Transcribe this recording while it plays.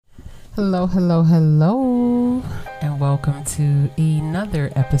Hello, hello, hello, and welcome to another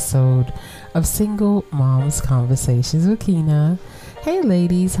episode of Single Moms Conversations with Kina. Hey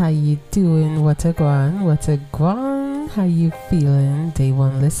ladies, how you doing? What's a guan? What's a guan? How you feeling? Day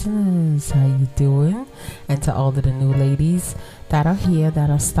one listeners, how you doing? And to all of the new ladies that are here, that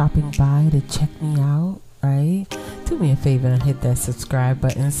are stopping by to check me out, right? Do me a favor and hit that subscribe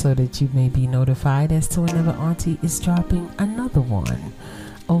button so that you may be notified as to whenever Auntie is dropping another one.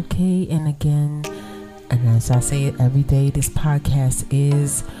 Okay, and again, and as I say it every day, this podcast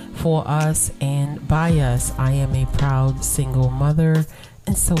is for us and by us. I am a proud single mother,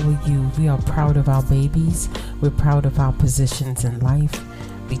 and so are you. We are proud of our babies. We're proud of our positions in life.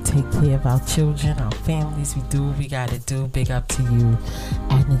 We take care of our children, our families. We do what we gotta do. Big up to you.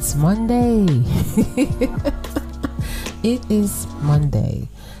 And it's Monday. It is Monday,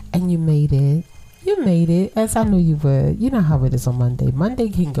 and you made it. You made it, as I knew you would. You know how it is on Monday. Monday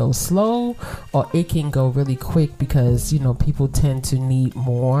can go slow or it can go really quick because, people tend to need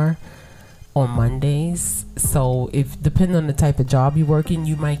more on Mondays. So if depending on the type of job you work in,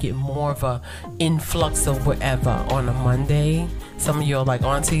 you might get more of a influx of whatever on a Monday. Some of you are like,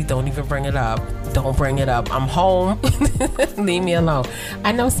 Auntie, don't even bring it up. Don't bring it up. I'm home. Leave me alone.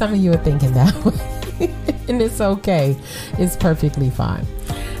 I know some of you are thinking that way. And it's okay. It's perfectly fine.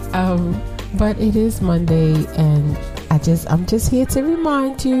 But it is Monday, and I'm just here to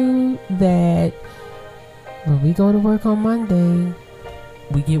remind you that when we go to work on Monday,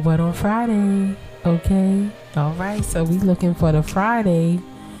 we get what on Friday, okay? All right, so we looking for the Friday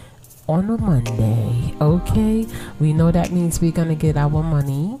on a Monday, okay? We know that means we're gonna get our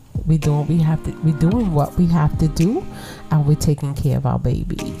money. We're doing what we have to do, and we're taking care of our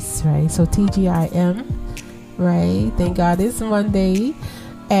babies, right? So TGIM, right? Thank God it's Monday.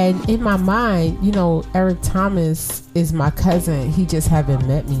 And in my mind, Eric Thomas is my cousin. He just haven't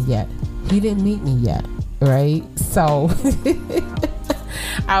met me yet. He didn't meet me yet, right? So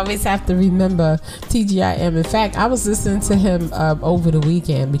I always have to remember TGIM. In fact, I was listening to him over the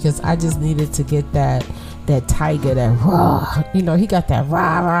weekend because I just needed to get that tiger, that raw. He got that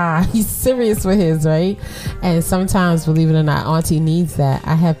rah. He's serious with his, right? And sometimes, believe it or not, Auntie needs that.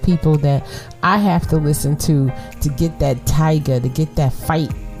 I have people that I have to listen to get that tiger, to get that fight,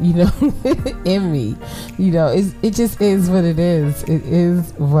 in me. It just is what it is. It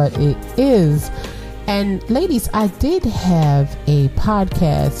is what it is. And ladies, I did have a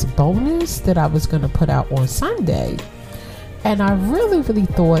podcast bonus that I was going to put out on Sunday. And I really, really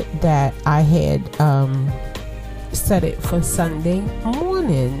thought that I had set it for Sunday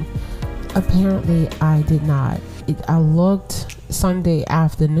morning. Apparently, I did not. I looked Sunday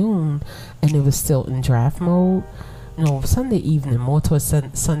afternoon, and it was still in draft mode. No, Sunday evening, more towards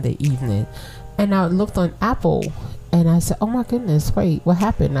Sunday evening. And I looked on Apple, and I said, oh my goodness, wait, what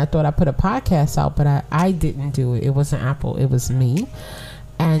happened? I thought I put a podcast out, but I didn't do it. It wasn't Apple, it was me.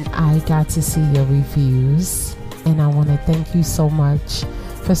 And I got to see your reviews. And I want to thank you so much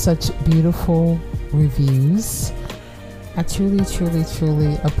for such beautiful reviews. I truly, truly,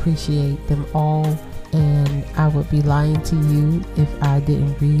 truly appreciate them all. And I would be lying to you if I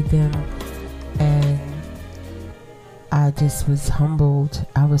didn't read them. And I just was humbled.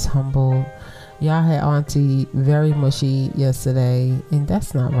 I was humbled. Y'all had Auntie very mushy yesterday, and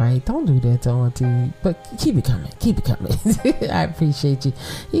that's not right. Don't do that to Auntie. But keep it coming. Keep it coming. I appreciate you.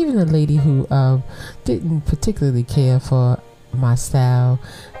 Even a lady who didn't particularly care for my style.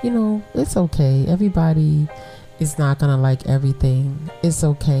 It's okay. Everybody is not going to like everything. It's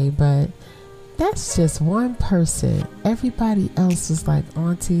okay. But that's just one person. Everybody else was like,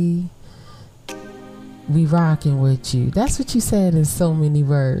 Auntie, we rocking with you. That's what you said in so many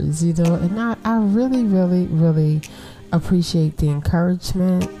words, and I really, really, really appreciate the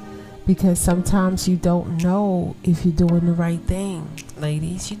encouragement, because sometimes you don't know if you're doing the right thing,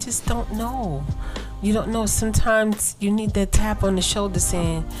 ladies. You just don't know. You don't know. Sometimes you need that tap on the shoulder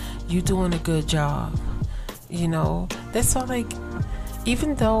saying you're doing a good job. That's all. Like,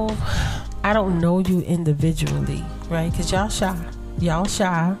 even though I don't know you individually, right? Because y'all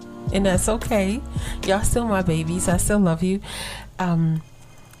shy. And that's okay. Y'all still my babies. I still love you.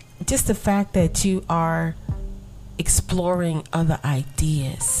 Just the fact that you are exploring other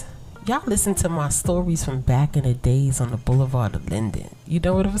ideas. Y'all listen to my stories from back in the days on the Boulevard of Linden. You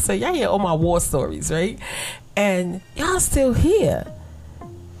know what I'm saying? Y'all hear all my war stories, right? And y'all still here.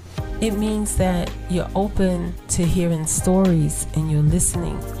 It means that you're open to hearing stories, and you're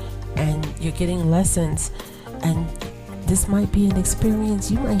listening, and you're getting lessons. And this might be an experience.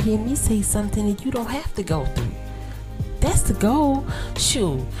 You might hear me say something that you don't have to go through. That's the goal.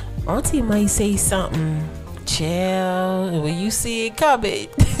 Shoot, Auntie might say something, chill, and when you see it coming,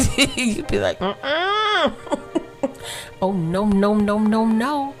 You'd be like, oh no,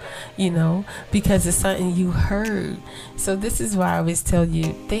 because it's something you heard. So this is why I always tell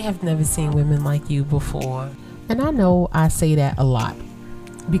you, they have never seen women like you before. And I know I say that a lot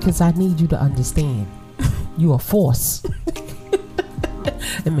because I need you to understand you are a force.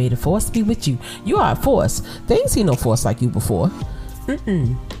 And may the force be with you. You are a force. They ain't seen no force like you before.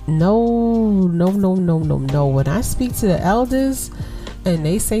 No. When I speak to the elders and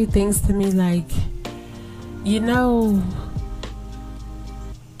they say things to me like,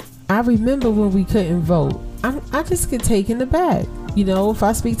 I remember when we couldn't vote. I just get taken aback. If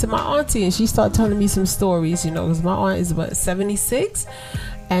I speak to my auntie and she start telling me some stories, because my aunt is 76,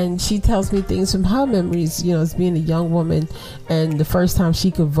 and she tells me things from her memories, as being a young woman and the first time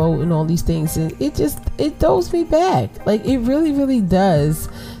she could vote and all these things, and it throws me back. Like, it really, really does.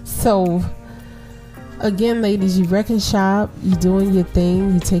 So again, ladies, you wrecking shop, you doing your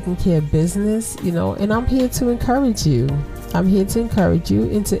thing, you taking care of business, and I'm here to encourage you. I'm here to encourage you.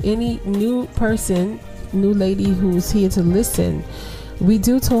 And to any new person, new lady who's here to listen, we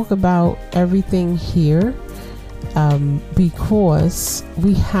do talk about everything here because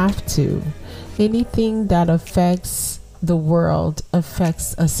we have to. Anything that affects the world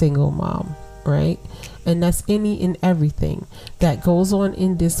affects a single mom, right? And that's any and everything that goes on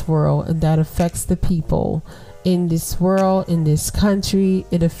in this world and that affects the people in this world, in this country.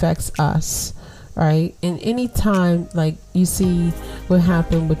 It affects us, right? And any time, like, you see what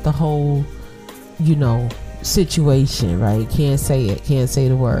happened with the whole situation, right? Can't say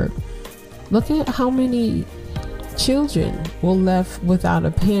the word. Look at how many children were left without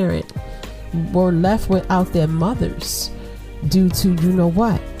a parent, were left without their mothers due to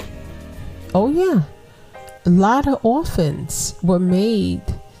what? Oh yeah, a lot of orphans were made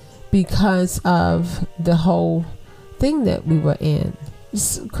because of the whole thing that we were in.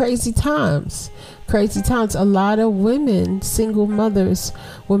 It's crazy times. A lot of women, single mothers,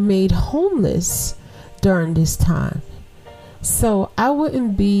 were made homeless during this time. So I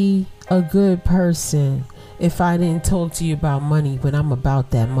wouldn't be a good person if I didn't talk to you about money when I'm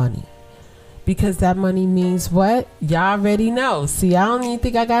about that money. Because that money means what? Y'all already know. See, I don't even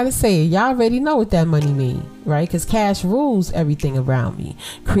think I gotta say it. Y'all already know what that money means, right? Because cash rules everything around me.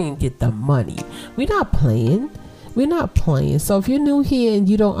 Cream get the money. We're not playing. So if you're new here and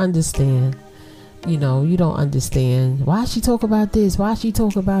you don't understand, you don't understand why she talk about this, why she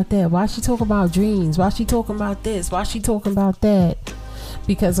talk about that, why she talk about dreams, why she talking about this, why she talking about that,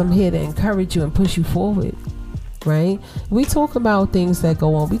 because I'm here to encourage you and push you forward, right? We talk about things that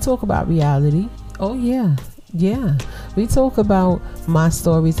go on. We talk about reality. Oh yeah. We talk about my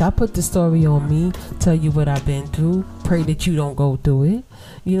stories. I put the story on me, tell you what I've been through, pray that you don't go through it.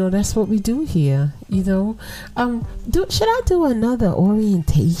 That's what we do here. Should I do another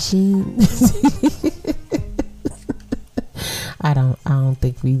orientation? I don't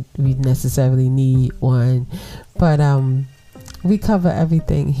think we necessarily need one, but we cover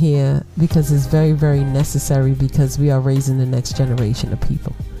everything here because it's very, very necessary, because we are raising the next generation of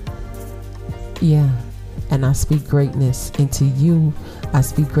people. Yeah. And I speak greatness into you. I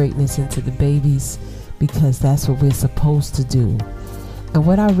speak greatness into the babies, because that's what we're supposed to do. And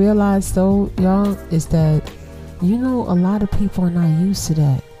what I realized, though, y'all, is that, a lot of people are not used to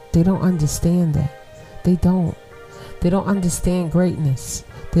that. They don't understand that. They don't understand greatness.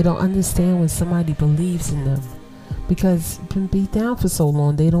 They don't understand when somebody believes in them, because been beat down for so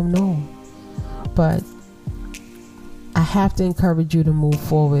long, they don't know. But I have to encourage you to move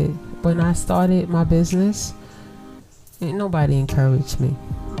forward. When I started my business, ain't nobody encouraged me.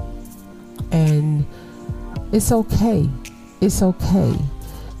 And it's okay.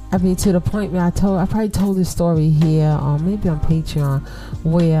 I mean, to the point where I probably told this story here, or maybe on Patreon,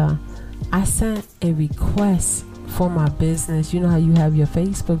 where I sent a request for my business. You know how you have your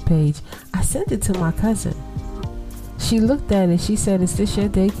Facebook page? I sent it to my cousin. She looked at it. She said, "Is this your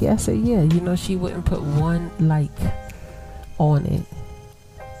daycare?" I said, "Yeah." She wouldn't put one like on it.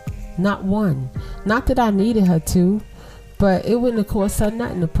 Not one. Not that I needed her to, but it wouldn't have cost her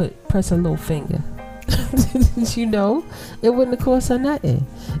nothing to press a little finger. It wouldn't have cost her nothing.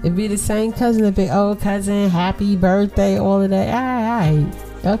 It'd be the same cousin. It'd be, "Oh, cousin, happy birthday," all of that. All right.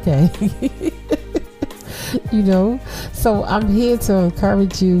 Okay. So I'm here to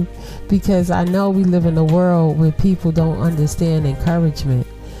encourage you, because I know we live in a world where people don't understand encouragement.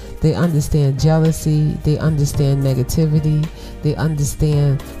 They understand jealousy. They understand negativity. They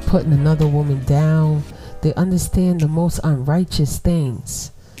understand putting another woman down. They understand the most unrighteous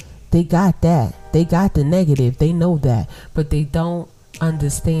things. They got that. They got the negative. They know that. But they don't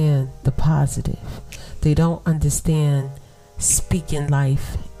understand the positive. They don't understand speaking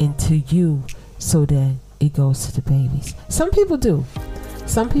life into you so that it goes to the babies. Some people do.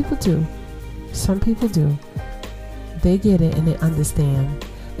 Some people do. Some people do. They get it and they understand.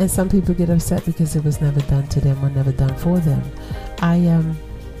 And some people get upset because it was never done to them or never done for them. I am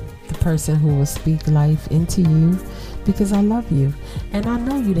the person who will speak life into you because I love you. And I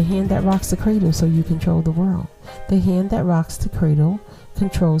know you, the hand that rocks the cradle, so you control the world. The hand that rocks the cradle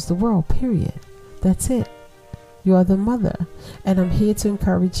controls the world, period. That's it. You are the mother. And I'm here to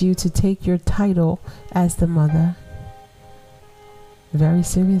encourage you to take your title as the mother very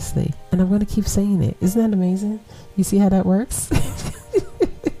seriously. And I'm going to keep saying it. Isn't that amazing? You see how that works?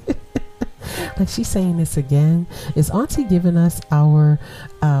 Like, she's saying this again. Is Auntie giving us our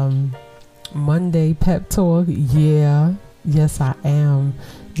Monday pep talk? Yeah. Yes, I am.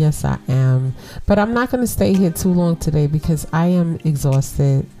 Yes, I am. But I'm not going to stay here too long today because I am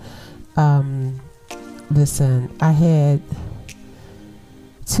exhausted. Listen, I had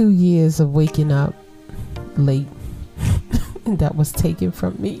 2 years of waking up late. And that was taken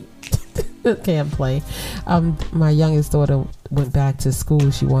from me. Can't play. My youngest daughter went back to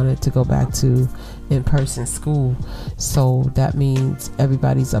school. She wanted to go back to in-person school, so that means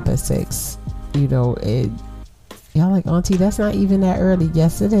everybody's up at 6. You know, y'all like, Auntie, that's not even that early.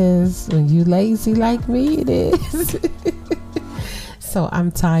 Yes, it is. When you lazy like me, it is. So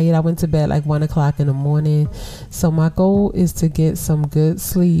I'm tired. I went to bed like 1 o'clock in the morning. So my goal is to get some good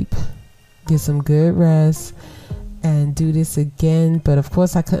sleep, get some good rest, and do this again. But of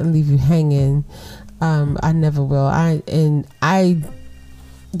course I couldn't leave you hanging. I never will. I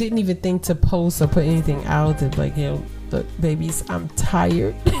didn't even think to post or put anything out of like, look, babies, I'm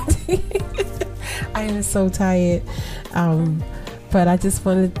tired. I am so tired. But I just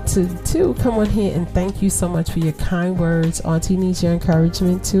wanted to come on here and thank you so much for your kind words. Auntie needs your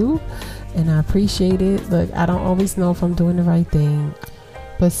encouragement too, and I appreciate it. Look, I don't always know if I'm doing the right thing,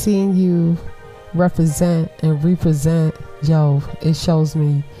 but seeing you represent and represent, it shows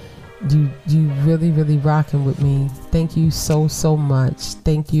me you really rocking with me. Thank you so much.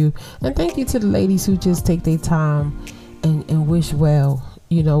 Thank you. And thank you to the ladies who just take their time and wish well,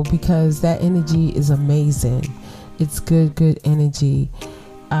 because that energy is amazing. It's good energy.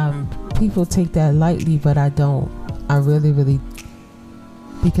 People take that lightly, but I don't. I really,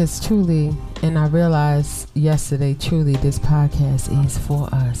 because truly, and I realized yesterday, truly, this podcast is for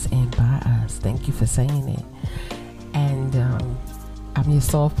us and by us. Thank you for saying it. And I'm your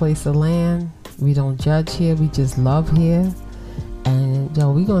soft place to land. We don't judge here. We just love here. And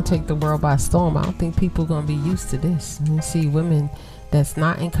we're going to take the world by storm. I don't think people are going to be used to this. You see women that's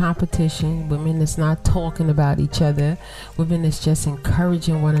not in competition, women that's not talking about each other, women that's just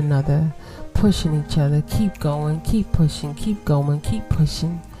encouraging one another, pushing each other, keep going, keep pushing, keep going, keep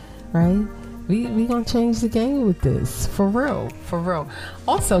pushing, right? We gonna change the game with this, for real.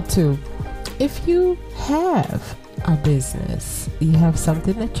 Also too, if you have a business, you have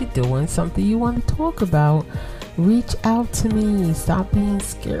something that you're doing, something you want to talk about, reach out to me. Stop being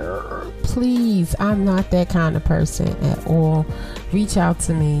scared, please. I'm not that kind of person at all. Reach out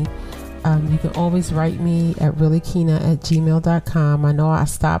to me. You can always write me at reallykeena@gmail.com. I know I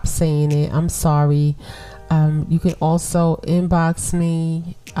stopped saying it. I'm sorry. You can also inbox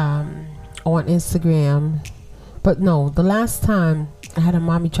me on Instagram. But no, the last time I had a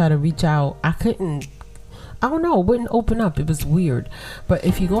mommy try to reach out, I don't know, it wouldn't open up. It was weird. But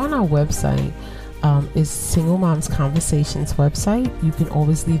if you go on our website, it's Single Moms Conversations website. You can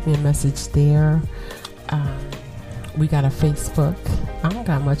always leave me a message there. We got a Facebook. I don't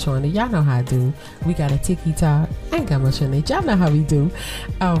got much on it. Y'all know how I do. We got a TikTok. I ain't got much on it. Y'all know how we do.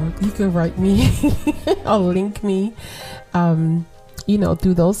 You can write me or link me,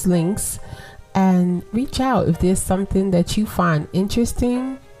 through those links, and reach out if there's something that you find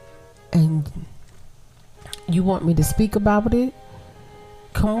interesting and you want me to speak about it.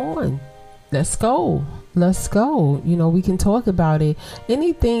 Come on. Let's go. We can talk about it.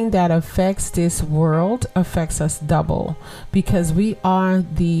 Anything that affects this world affects us double, because we are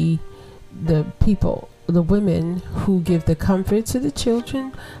the people, the women who give the comfort to the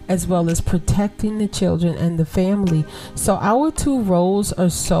children as well as protecting the children and the family. So our two roles are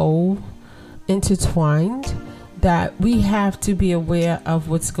so intertwined that we have to be aware of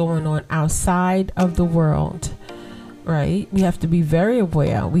what's going on outside of the world. Right? We have to be very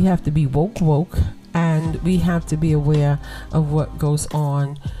aware. We have to be woke, and we have to be aware of what goes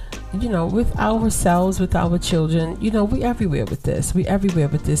on, with ourselves, with our children. We everywhere with this.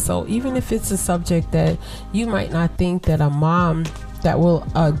 So even if it's a subject that you might not think that a mom that will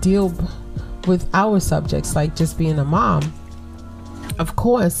deal with our subjects, like just being a mom, of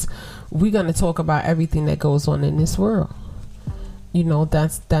course, we're going to talk about everything that goes on in this world. You know,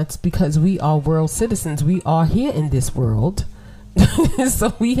 that's because we are world citizens. We are here in this world.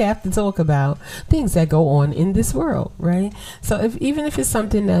 So we have to talk about things that go on in this world, right? So even if it's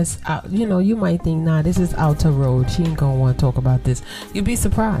something that's out, you might think, nah, this is out to road, she ain't gonna want to talk about this. You'd be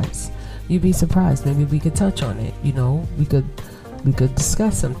surprised. Maybe we could touch on it. We could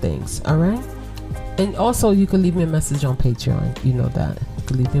discuss some things. All right. And also, you can leave me a message on Patreon. You know that. You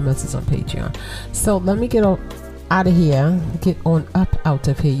can leave me a message on Patreon. So let me get out of here. Get on up out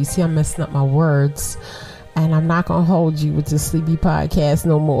of here. You see, I'm messing up my words. And I'm not going to hold you with the Sleepy Podcast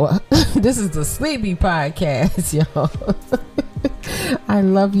no more. This is the Sleepy Podcast, y'all. I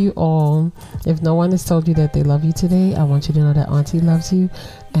love you all. If no one has told you that they love you today, I want you to know that Auntie loves you.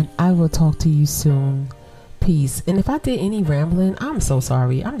 And I will talk to you soon. Peace. And if I did any rambling, I'm so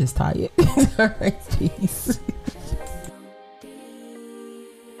sorry. I'm just tired. All right, peace.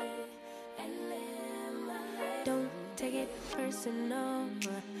 Don't take it personal.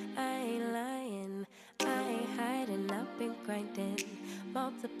 I ain't lying. I ain't hiding. I've been grinding,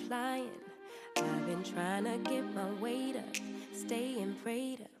 multiplying. I've been trying to get my weight up, staying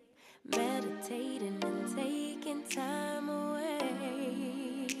prayed up, meditating and taking time away.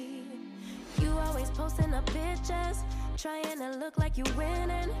 You always posting up pictures, trying to look like you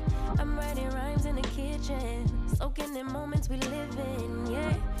winning. I'm writing rhymes in the kitchen, soaking in moments we live in.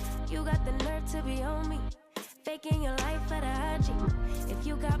 Yeah, you got the nerve to be on me, faking your life for the IG. If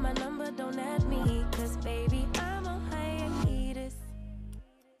you got my number, don't add me, cause baby, I'm on hiatus.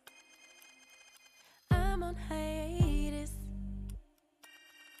 I'm on hiatus.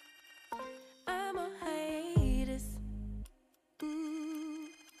 I'm on hiatus.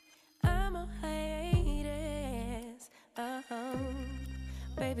 I'm on hiatus.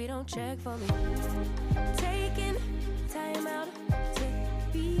 Baby, don't check for me. Taking time out to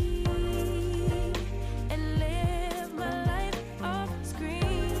be and live my life off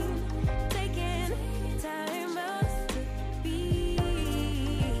screen. Taking time out to be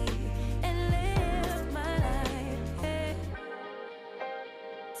and live my life. Hey.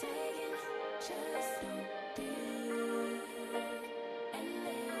 Taking just don't be and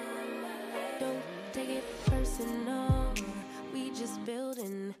live my life. Don't take it personal. We just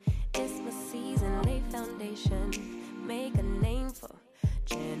building. It's my season. Lay foundation. Make a name for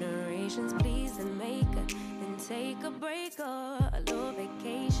generations. Please and make a then take a break or a little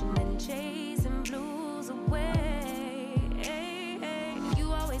vacation and chasing blues away. Hey, hey.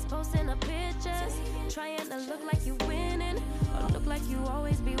 You always posting up pictures, trying to look like you winning or look like you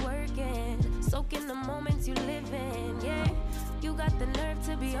always be working, soaking the moments you live in. Yeah, you got the nerve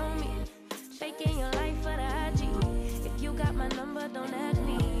to be on me, faking your life for the IG. If you got my number, don't ask.